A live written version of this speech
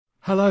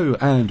Hello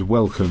and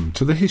welcome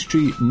to the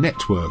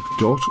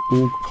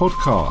HistoryNetwork.org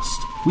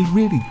podcast. We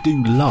really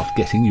do love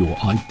getting your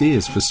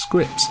ideas for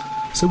scripts,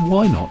 so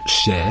why not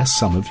share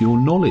some of your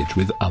knowledge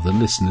with other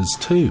listeners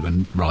too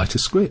and write a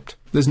script?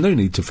 There's no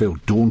need to feel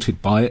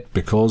daunted by it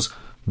because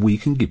we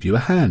can give you a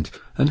hand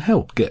and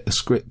help get the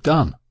script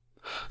done.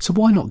 So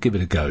why not give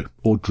it a go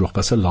or drop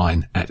us a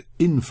line at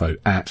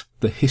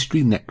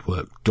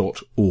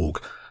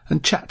info@thehistorynetwork.org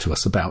and chat to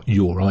us about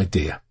your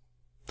idea.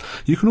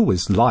 You can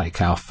always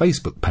like our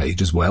Facebook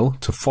page as well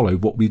to follow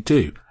what we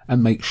do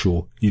and make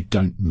sure you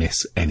don't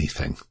miss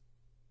anything.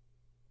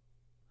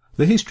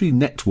 The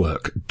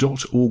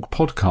HistoryNetwork.org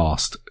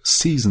podcast,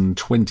 Season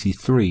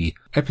 23,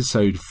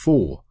 Episode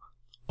 4,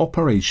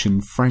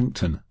 Operation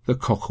Frankton, the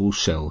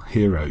Cockleshell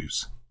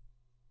Heroes.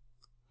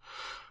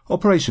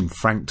 Operation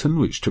Frankton,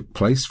 which took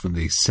place from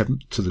the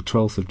 7th to the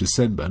 12th of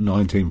December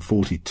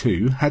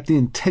 1942, had the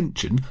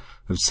intention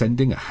of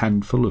sending a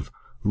handful of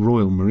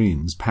Royal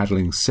Marines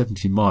paddling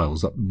 70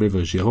 miles up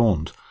River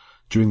Gironde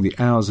during the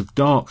hours of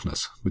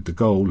darkness with the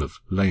goal of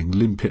laying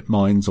limpet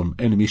mines on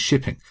enemy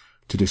shipping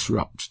to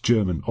disrupt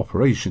German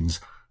operations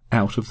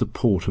out of the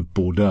port of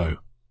Bordeaux.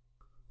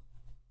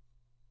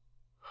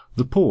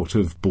 The port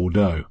of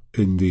Bordeaux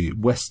in the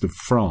west of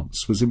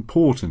France was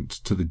important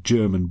to the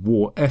German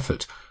war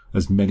effort,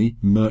 as many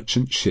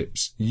merchant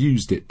ships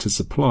used it to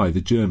supply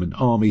the German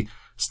army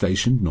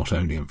stationed not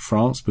only in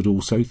France but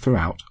also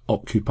throughout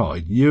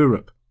occupied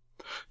Europe.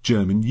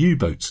 German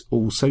U-boats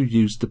also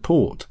used the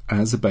port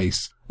as a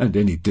base, and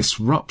any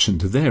disruption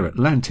to their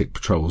Atlantic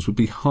patrols would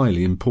be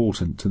highly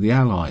important to the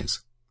Allies.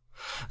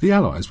 The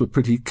Allies were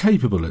pretty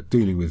capable at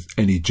dealing with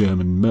any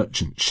German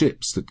merchant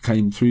ships that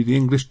came through the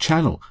English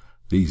Channel.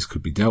 These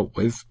could be dealt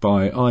with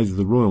by either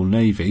the Royal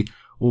Navy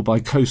or by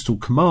Coastal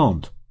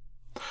Command.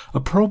 A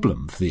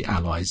problem for the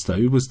Allies,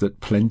 though, was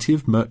that plenty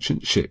of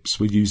merchant ships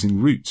were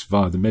using routes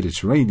via the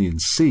Mediterranean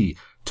Sea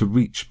to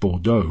reach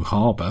Bordeaux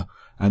harbour,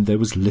 and there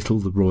was little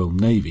the Royal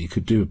Navy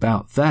could do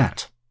about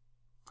that.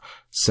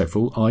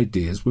 Several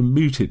ideas were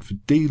mooted for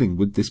dealing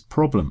with this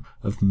problem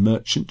of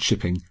merchant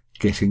shipping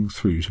getting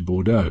through to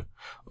Bordeaux,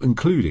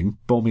 including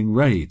bombing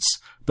raids,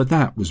 but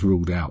that was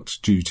ruled out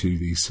due to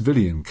the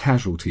civilian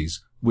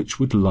casualties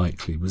which would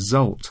likely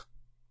result.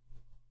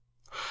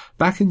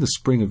 Back in the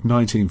spring of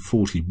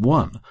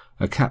 1941,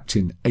 a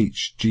Captain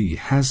H.G.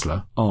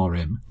 Hasler,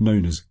 R.M.,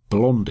 known as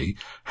Blondie,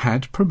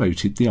 had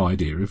promoted the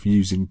idea of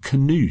using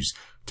canoes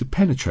to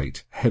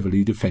penetrate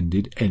heavily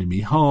defended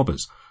enemy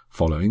harbours,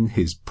 following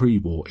his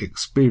pre-war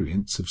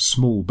experience of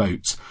small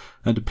boats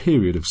and a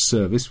period of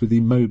service with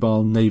the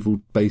Mobile Naval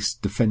Base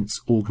Defence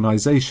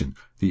Organisation,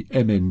 the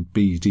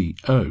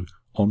MNBDO,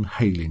 on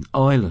Hayling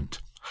Island.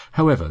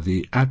 However,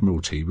 the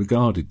Admiralty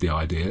regarded the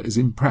idea as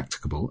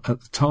impracticable at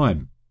the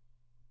time.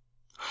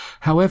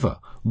 However,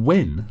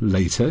 when,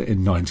 later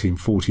in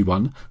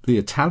 1941, the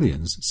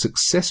Italians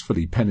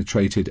successfully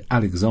penetrated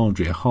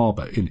Alexandria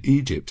harbour in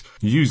Egypt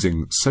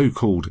using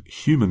so-called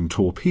human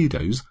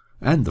torpedoes,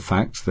 and the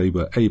fact they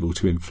were able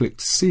to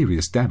inflict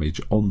serious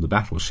damage on the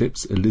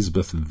battleships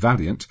Elizabeth and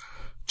Valiant,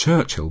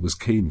 Churchill was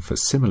keen for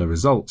similar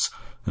results,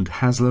 and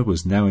Hasler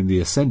was now in the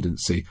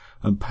ascendancy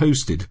and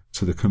posted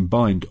to the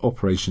Combined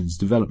Operations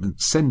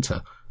Development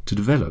Centre to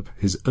develop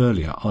his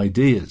earlier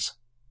ideas.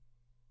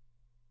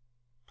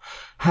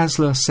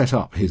 Hasler set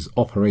up his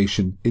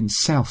operation in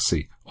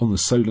Southsea on the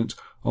Solent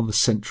on the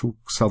central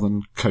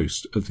southern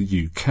coast of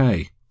the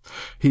UK.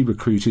 He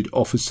recruited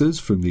officers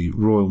from the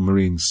Royal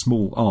Marine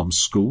Small Arms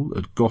School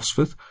at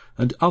Gosforth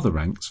and other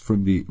ranks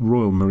from the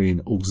Royal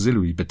Marine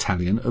Auxiliary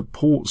Battalion at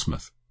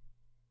Portsmouth.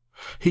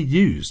 He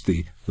used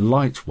the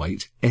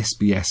lightweight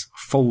SBS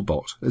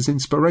Folbot as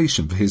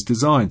inspiration for his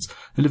designs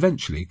and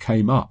eventually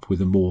came up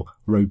with a more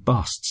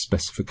robust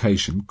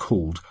specification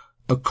called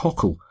a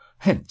cockle,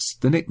 hence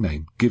the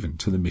nickname given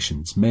to the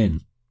mission's men.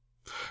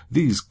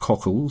 These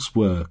cockles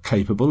were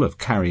capable of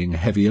carrying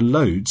heavier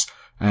loads,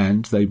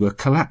 and they were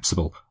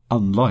collapsible,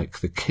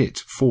 unlike the kit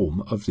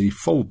form of the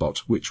Folbot,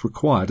 which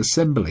required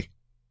assembly.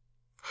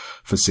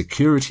 For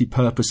security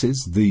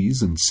purposes,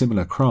 these and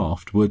similar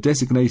craft were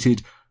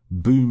designated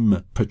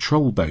boom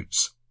patrol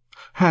boats.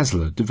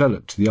 Hasler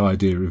developed the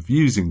idea of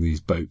using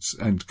these boats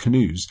and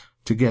canoes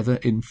together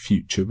in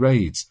future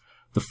raids,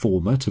 the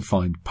former to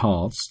find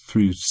paths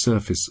through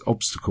surface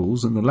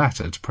obstacles and the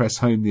latter to press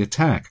home the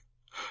attack.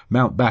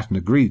 Mountbatten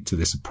agreed to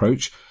this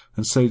approach,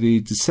 and so the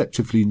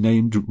deceptively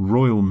named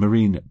Royal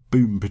Marine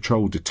Boom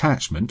Patrol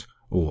Detachment,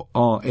 or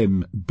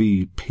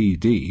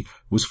RMBPD,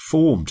 was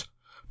formed.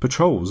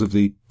 Patrols of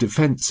the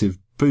defensive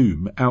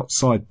boom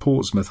outside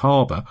Portsmouth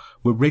Harbour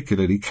were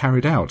regularly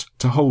carried out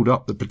to hold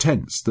up the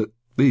pretence that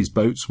these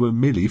boats were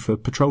merely for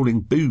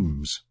patrolling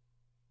booms.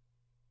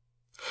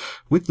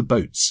 With the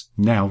boats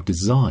now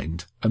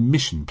designed, a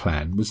mission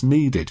plan was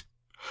needed.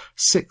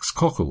 6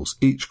 cockles,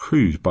 each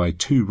crewed by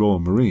 2 Royal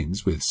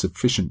Marines with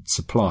sufficient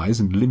supplies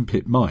and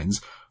limpet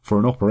mines for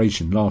an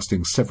operation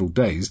lasting several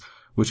days,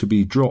 were to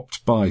be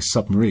dropped by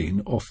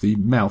submarine off the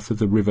mouth of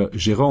the River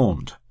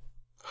Gironde.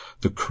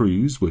 The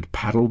crews would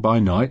paddle by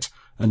night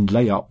and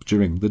lay up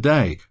during the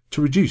day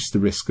to reduce the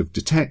risk of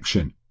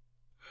detection.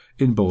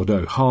 In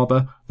Bordeaux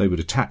harbour, they would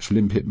attach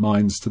limpet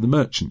mines to the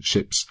merchant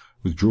ships,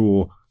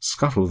 withdraw,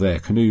 scuttle their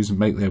canoes and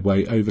make their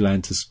way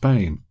overland to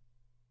Spain.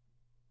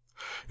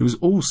 It was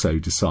also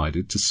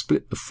decided to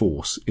split the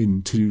force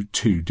into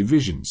 2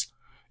 divisions.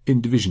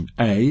 In Division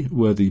A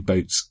were the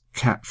boats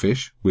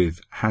Catfish,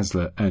 with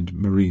Hasler and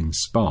Marine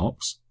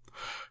Sparks,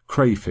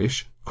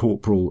 Crayfish,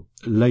 Corporal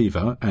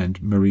Laver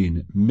and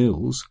Marine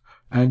Mills,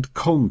 and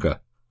Conger,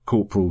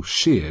 Corporal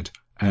Sheard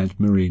and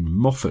Marine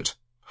Moffat,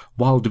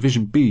 while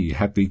Division B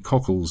had the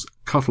cockles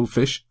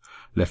Cuttlefish,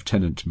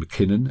 Lieutenant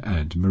Mackinnon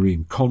and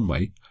Marine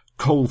Conway,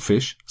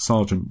 Coalfish,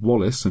 Sergeant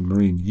Wallace and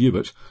Marine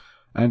Ewart,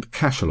 and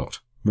Cachalot,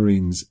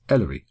 Marines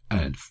Ellery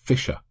and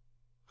Fisher.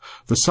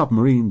 The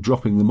submarine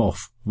dropping them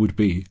off would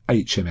be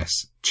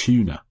HMS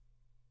Tuna.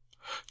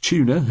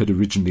 Tuna had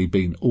originally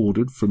been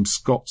ordered from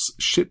Scott's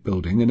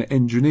Shipbuilding and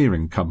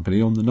Engineering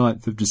Company on the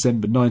 9th of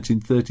December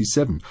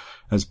 1937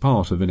 as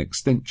part of an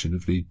extension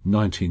of the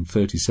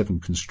 1937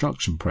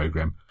 construction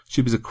programme.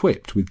 She was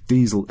equipped with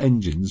diesel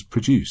engines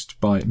produced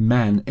by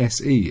MAN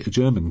SE, a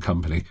German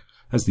company.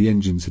 As the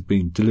engines had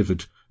been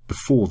delivered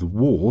before the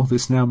war,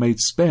 this now made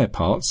spare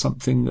parts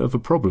something of a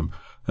problem,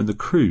 and the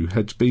crew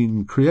had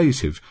been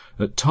creative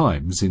at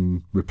times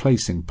in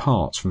replacing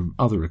parts from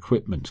other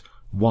equipment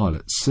while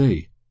at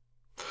sea.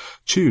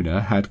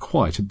 Tuna had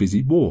quite a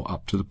busy war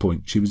up to the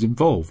point she was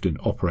involved in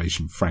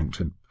Operation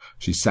Frankton.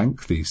 She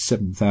sank the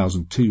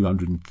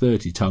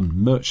 7,230-ton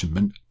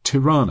merchantman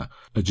Tirana,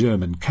 a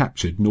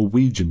German-captured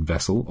Norwegian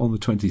vessel, on the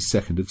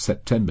 22nd of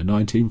September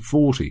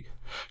 1940.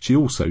 She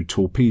also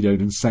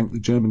torpedoed and sank the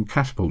German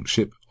catapult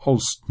ship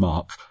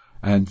Ostmark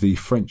and the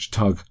French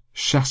tug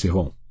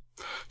Chasseron.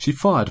 She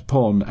fired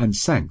upon and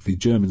sank the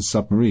German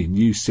submarine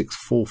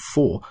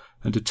U-644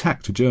 and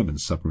attacked a German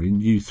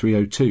submarine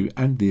U-302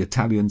 and the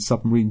Italian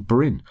submarine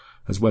Bryn,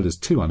 as well as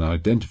 2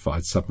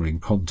 unidentified submarine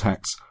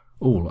contacts,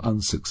 all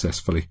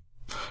unsuccessfully.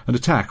 An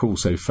attack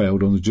also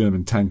failed on the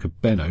German tanker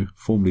Benno,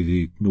 formerly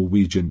the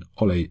Norwegian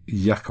Ole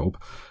Jacob,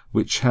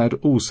 which had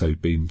also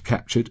been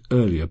captured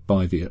earlier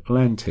by the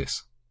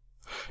Atlantis.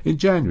 In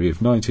January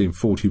of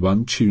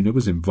 1941, Tuna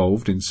was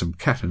involved in some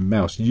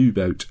cat-and-mouse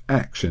U-boat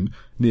action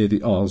near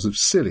the Isles of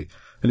Scilly,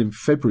 and in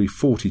February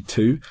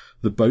 1942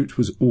 the boat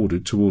was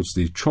ordered towards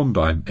the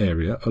Trondheim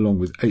area along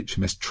with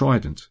HMS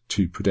Trident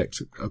to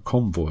protect a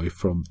convoy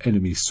from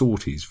enemy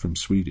sorties from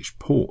Swedish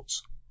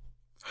ports.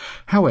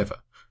 However,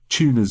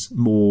 Tuna's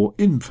more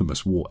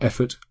infamous war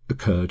effort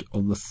occurred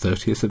on the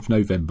 30th of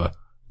November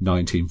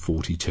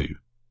 1942.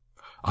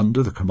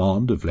 Under the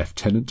command of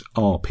Lieutenant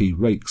R.P.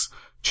 Rakes,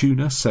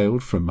 Tuna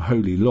sailed from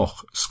Holy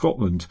Loch,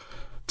 Scotland,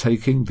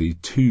 taking the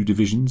 2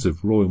 divisions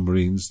of Royal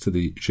Marines to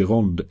the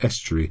Gironde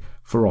estuary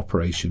for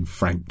Operation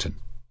Frankton.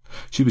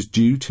 She was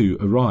due to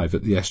arrive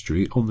at the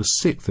estuary on the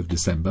 6th of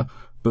December,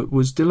 but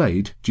was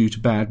delayed due to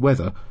bad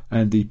weather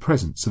and the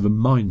presence of a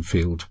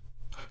minefield.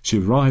 She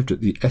arrived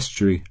at the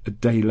estuary a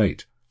day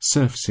late,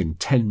 surfacing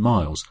 10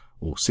 miles,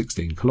 or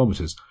 16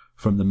 kilometres,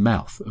 from the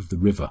mouth of the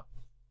river.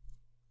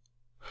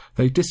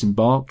 They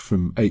disembarked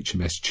from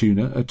HMS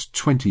Tuna at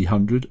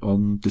 2000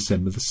 on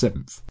December the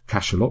 7th.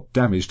 Cachalot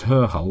damaged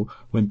her hull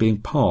when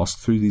being passed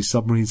through the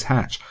submarine's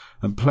hatch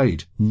and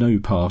played no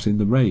part in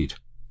the raid.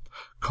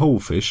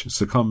 Coalfish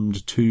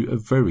succumbed to a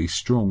very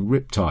strong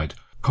riptide.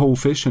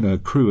 Coalfish and her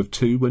crew of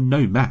 2 were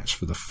no match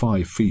for the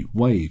 5-feet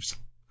waves.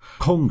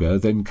 Conger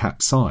then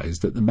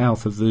capsized at the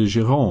mouth of the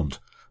Gironde.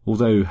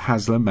 Although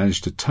Hasler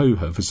managed to tow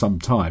her for some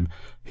time,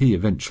 he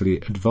eventually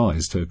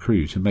advised her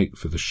crew to make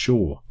for the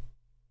shore.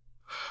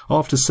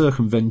 After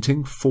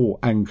circumventing 4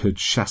 anchored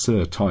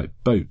chasseur-type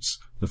boats,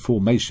 the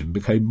formation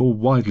became more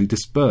widely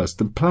dispersed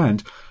than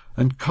planned,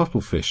 and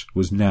Cuttlefish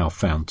was now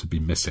found to be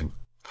missing.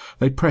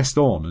 They pressed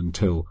on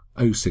until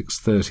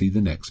 06:30 the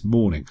next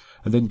morning,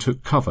 and then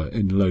took cover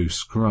in low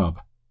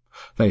scrub.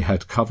 They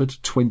had covered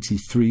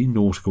 23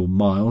 nautical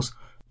miles,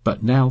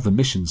 but now the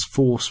mission's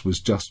force was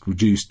just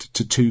reduced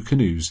to 2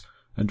 canoes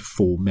and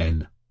 4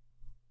 men.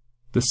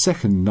 The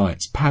second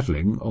night's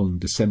paddling on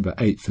December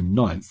 8th and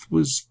 9th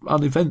was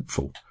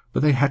uneventful,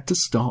 but they had to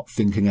start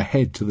thinking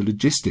ahead to the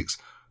logistics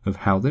of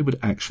how they would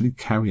actually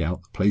carry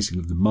out the placing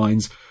of the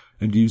mines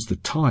and use the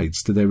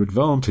tides to their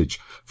advantage.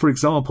 For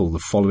example, the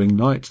following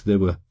night there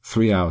were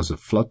 3 hours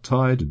of flood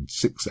tide and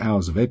 6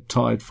 hours of ebb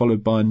tide,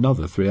 followed by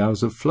another 3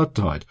 hours of flood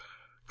tide.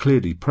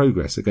 Clearly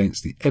progress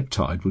against the ebb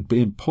tide would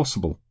be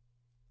impossible.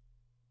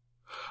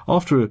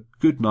 After a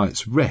good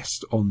night's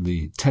rest on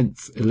the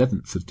 10th,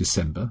 11th of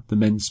December, the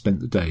men spent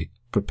the day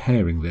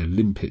preparing their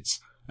limpets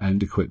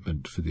and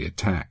equipment for the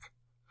attack.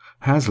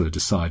 Hasler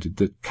decided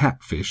that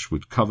Catfish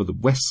would cover the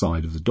west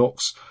side of the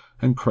docks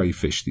and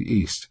Crayfish the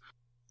east.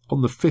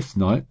 On the 5th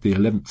night, the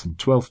 11th and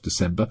 12th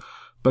December,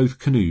 both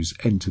canoes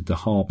entered the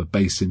harbour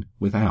basin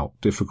without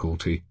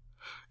difficulty.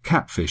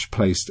 Catfish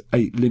placed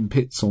 8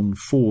 limpets on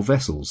 4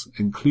 vessels,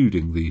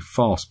 including the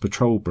fast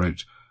patrol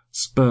boat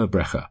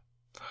Spurbrecher.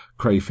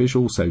 Crayfish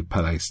also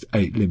placed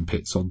 8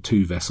 limpets on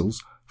 2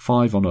 vessels,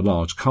 5 on a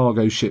large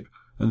cargo ship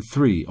and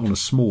 3 on a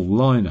small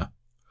liner.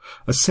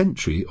 A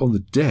sentry on the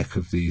deck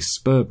of the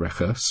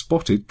Spurbrecher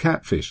spotted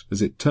catfish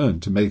as it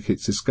turned to make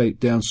its escape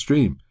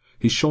downstream.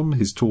 He shone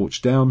his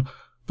torch down,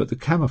 but the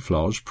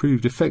camouflage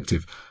proved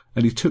effective,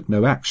 and he took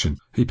no action.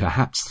 He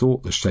perhaps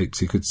thought the shapes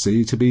he could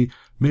see to be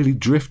merely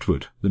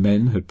driftwood. The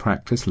men had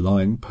practised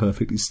lying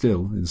perfectly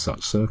still in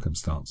such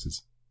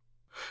circumstances.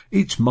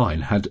 Each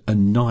mine had a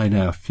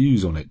 9-hour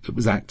fuse on it that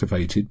was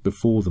activated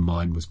before the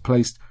mine was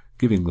placed,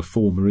 giving the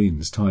 4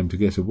 Marines time to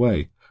get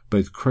away.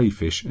 Both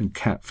crayfish and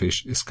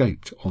catfish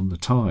escaped on the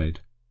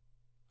tide.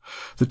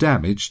 The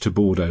damage to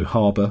Bordeaux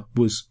harbour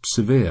was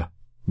severe.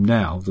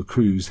 Now the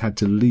crews had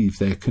to leave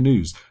their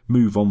canoes,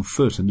 move on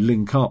foot and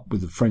link up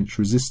with the French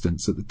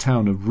resistance at the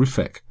town of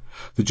Ruffec.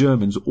 The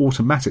Germans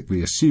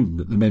automatically assumed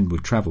that the men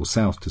would travel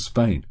south to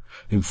Spain.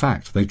 In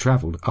fact, they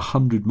travelled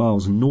 100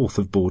 miles north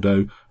of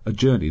Bordeaux, a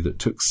journey that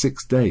took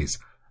 6 days.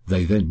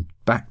 They then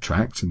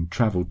backtracked and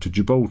travelled to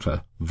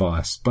Gibraltar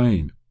via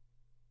Spain.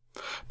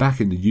 Back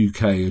in the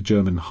UK, a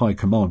German High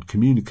Command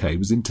communique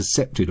was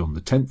intercepted on the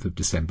 10th of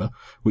December,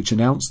 which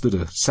announced that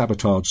a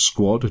sabotage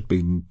squad had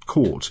been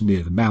caught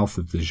near the mouth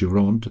of the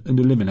Gironde and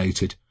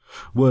eliminated.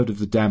 Word of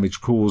the damage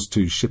caused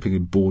to shipping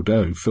in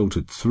Bordeaux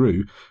filtered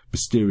through.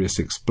 Mysterious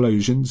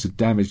explosions had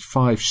damaged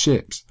 5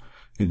 ships.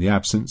 In the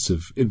absence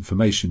of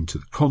information to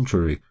the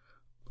contrary,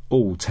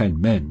 all 10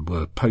 men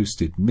were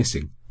posted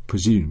missing,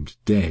 presumed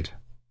dead.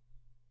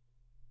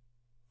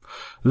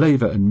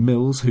 Lever and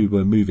Mills, who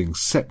were moving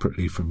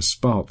separately from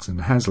Sparks and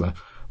Hasler,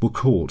 were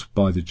caught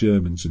by the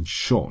Germans and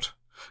shot.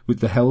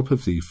 With the help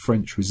of the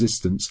French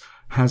resistance,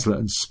 Hasler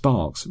and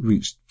Sparks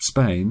reached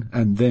Spain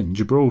and then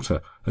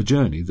Gibraltar, a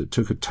journey that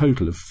took a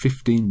total of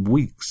 15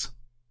 weeks.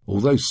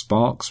 Although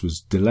Sparks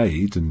was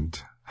delayed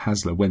and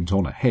Hasler went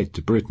on ahead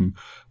to Britain,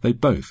 they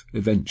both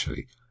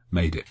eventually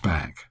made it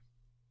back.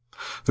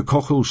 The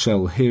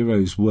Cockleshell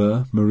heroes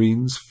were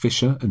Marines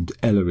Fisher and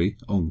Ellery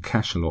on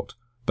Cachalot.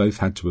 Both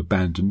had to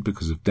abandon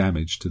because of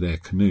damage to their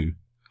canoe.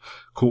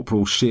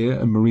 Corporal Shear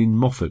and Marine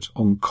Moffat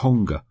on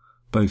Conger.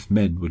 Both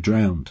men were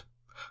drowned.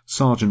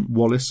 Sergeant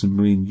Wallace and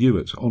Marine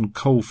Hewitt on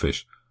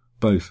Coalfish.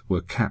 Both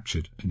were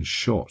captured and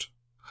shot.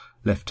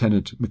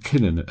 Lieutenant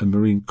McKinnon and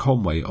Marine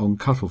Conway on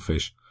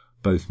Cuttlefish.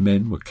 Both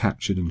men were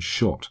captured and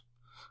shot.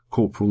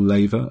 Corporal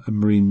Lever and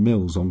Marine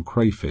Mills on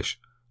Crayfish.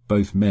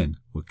 Both men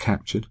were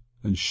captured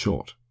and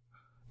shot.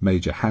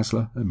 Major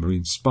Hasler and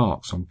Marine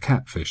Sparks on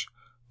Catfish.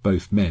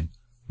 Both men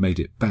made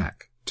it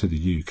back to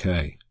the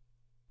UK.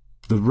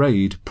 The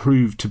raid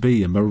proved to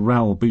be a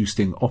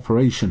morale-boosting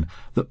operation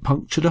that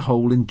punctured a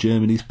hole in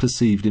Germany's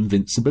perceived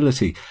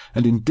invincibility,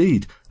 and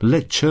indeed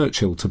led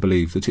Churchill to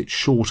believe that it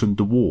shortened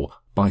the war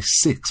by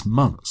 6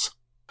 months.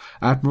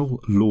 Admiral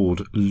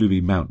Lord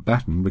Louis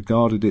Mountbatten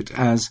regarded it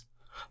as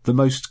the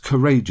most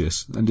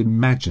courageous and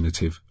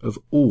imaginative of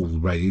all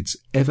raids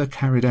ever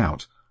carried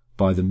out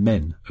by the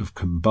men of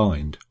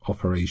combined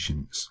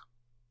operations.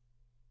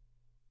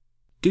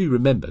 Do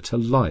remember to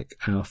like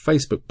our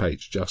Facebook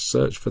page. Just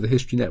search for the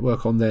History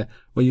Network on there,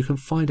 where you can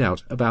find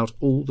out about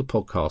all the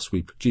podcasts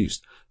we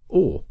produced,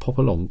 or pop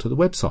along to the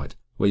website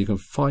where you can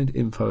find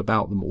info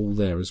about them all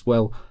there as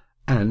well,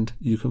 and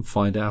you can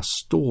find our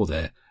store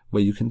there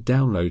where you can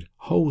download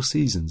whole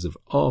seasons of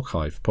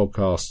archive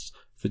podcasts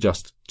for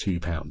just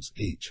 £2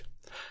 each.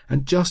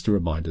 And just a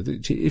reminder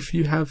that if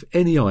you have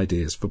any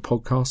ideas for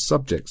podcast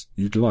subjects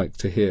you'd like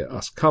to hear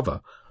us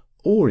cover,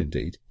 or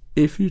indeed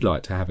if you'd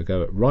like to have a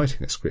go at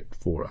writing a script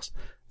for us,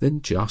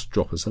 then just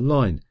drop us a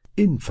line,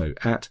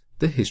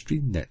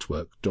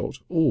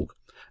 info@thehistorynetwork.org.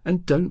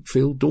 And don't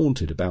feel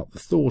daunted about the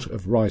thought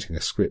of writing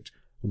a script.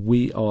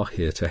 We are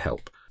here to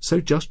help.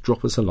 So just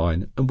drop us a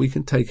line and we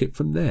can take it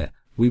from there.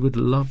 We would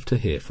love to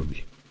hear from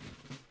you.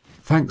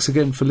 Thanks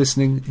again for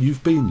listening.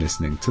 You've been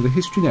listening to the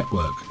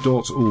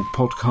HistoryNetwork.org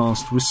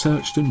podcast,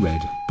 researched and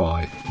read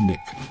by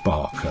Nick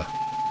Barker.